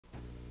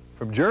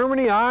From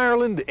Germany,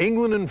 Ireland,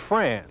 England, and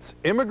France,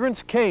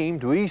 immigrants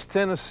came to East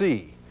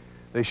Tennessee.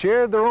 They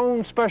shared their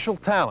own special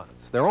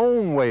talents, their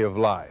own way of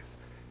life,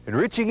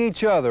 enriching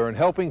each other and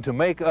helping to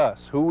make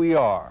us who we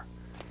are.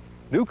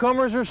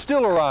 Newcomers are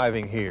still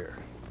arriving here.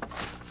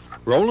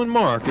 Roland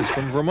Mark is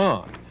from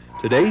Vermont.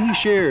 Today he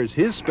shares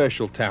his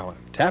special talent,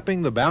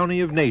 tapping the bounty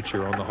of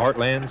nature on the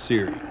Heartland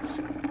Series.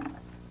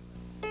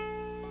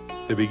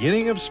 The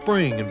beginning of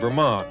spring in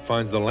Vermont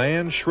finds the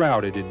land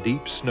shrouded in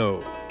deep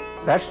snow.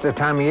 That's the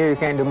time of year you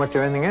can't do much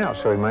of anything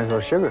else, so you might as well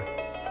sugar.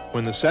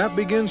 When the sap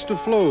begins to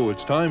flow,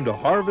 it's time to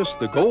harvest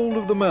the gold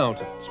of the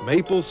mountains,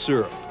 maple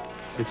syrup.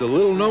 It's a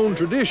little-known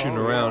tradition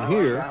around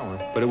here,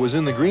 but it was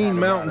in the Green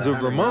Mountains of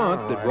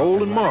Vermont that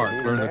Roland Mark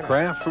learned the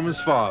craft from his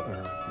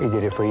father. He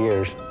did it for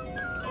years.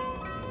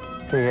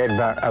 He had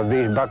about, of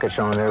these buckets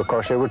on there, of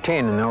course, there were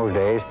 10 in those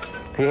days.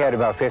 He had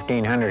about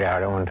 1,500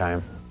 out at one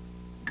time.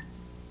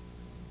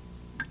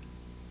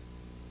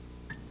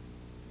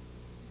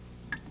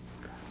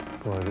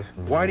 Boy,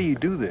 Why do you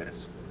do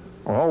this?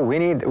 Oh, we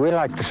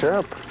like the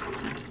syrup.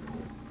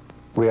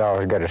 We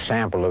always got a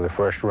sample of the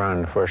first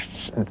run, the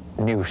first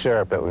new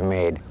syrup that we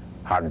made,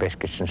 hot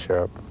biscuits and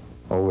syrup.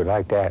 Oh, we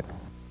like that.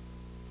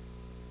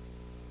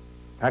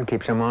 I'd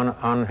keep some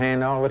on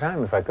hand all the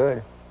time if I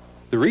could.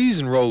 The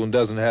reason Roland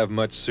doesn't have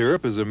much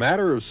syrup is a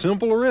matter of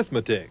simple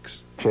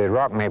arithmetics. See, the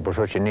rock maple's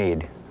what you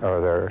need,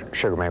 or the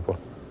sugar maple,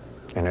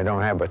 and I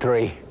don't have but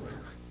 3.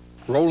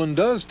 Roland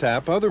does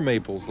tap other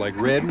maples like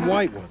red and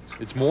white ones.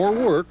 It's more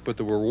work, but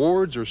the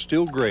rewards are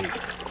still great.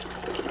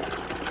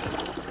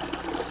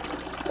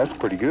 That's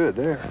pretty good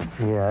there.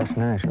 Yeah, that's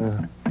nice.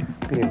 We'll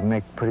be able to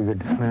make pretty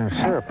good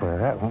syrup with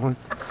that one.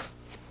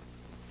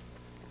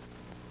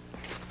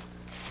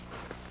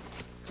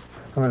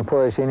 I'm going to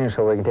pour this in here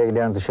so we can take it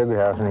down to the sugar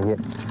house and get...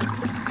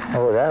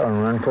 Oh, that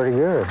one run pretty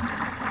good.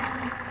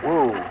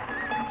 Whoa.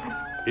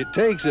 It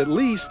takes at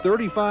least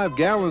 35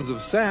 gallons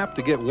of sap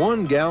to get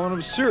 1 gallon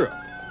of syrup.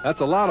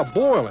 That's a lot of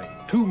boiling,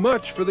 too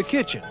much for the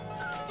kitchen.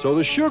 So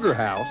the sugar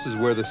house is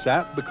where the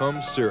sap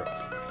becomes syrup.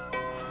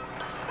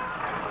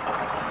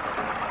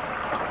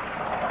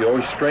 You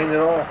always strain it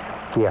all?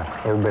 Yeah,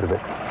 every bit of it.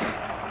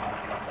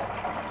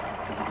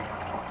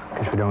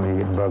 Because we don't need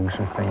to get bugs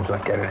and things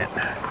like that in it.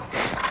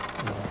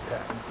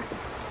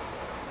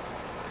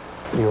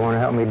 You want to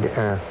help me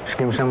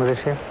skim some of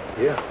this here?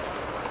 Yeah.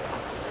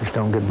 Just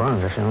don't get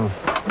burned, that's all.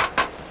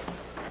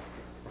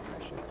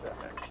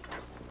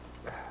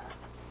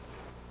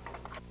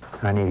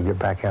 I need to get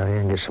back out here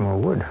and get some more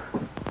wood.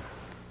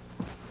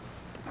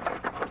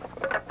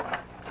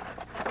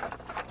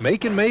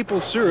 Making maple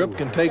syrup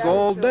can take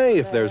all day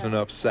if there's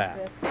enough sap.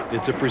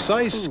 It's a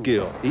precise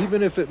skill,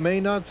 even if it may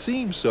not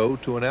seem so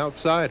to an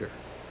outsider.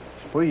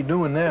 What are you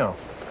doing now?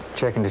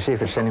 Checking to see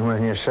if it's anywhere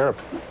near syrup.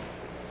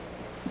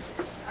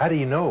 How do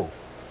you know?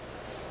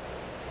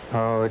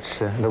 Oh, it's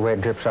the way it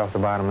drips off the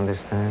bottom of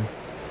this thing.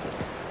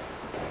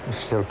 It's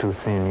still too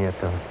thin yet,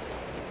 though.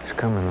 It's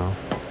coming, though.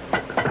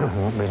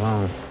 Won't be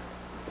long.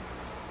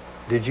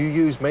 Did you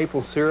use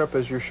maple syrup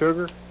as your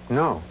sugar?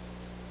 No.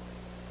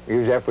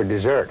 Use that for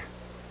dessert.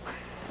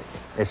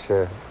 It's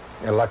a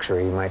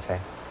luxury, you might say.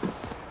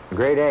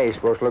 Grade A is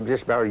supposed to look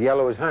just about as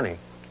yellow as honey.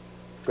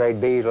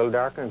 Grade B is a little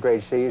darker, and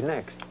grade C is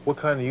next. What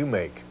kind do you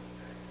make?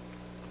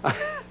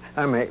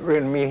 I make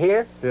me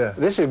here? Yeah.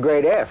 This is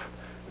grade F.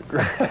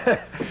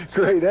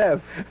 Grade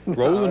F.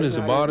 Roland is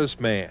a modest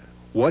man.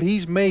 What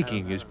he's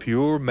making is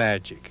pure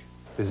magic.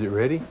 Is it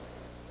ready?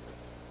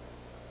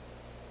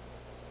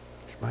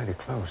 It's mighty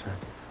close, huh?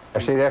 I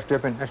see that's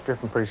dripping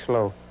pretty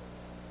slow.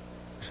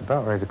 It's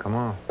about ready to come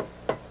off.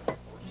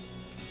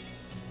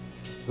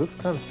 Looks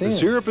kind of thin. The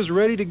syrup is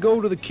ready to go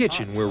to the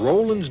kitchen where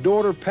Roland's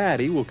daughter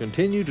Patty will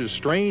continue to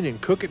strain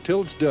and cook it till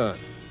it's done.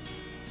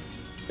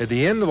 At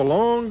the end of a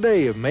long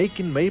day of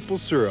making maple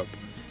syrup,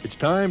 it's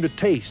time to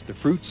taste the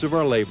fruits of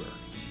our labor.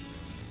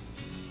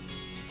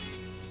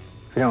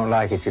 If you don't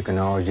like it, you can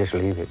always just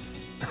leave it.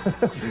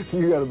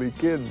 You gotta be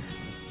kidding.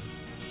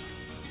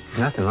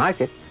 Nothing like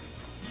it.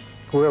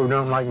 Whoever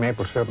don't like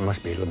maple syrup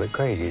must be a little bit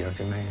crazy, don't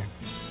you, Mayor?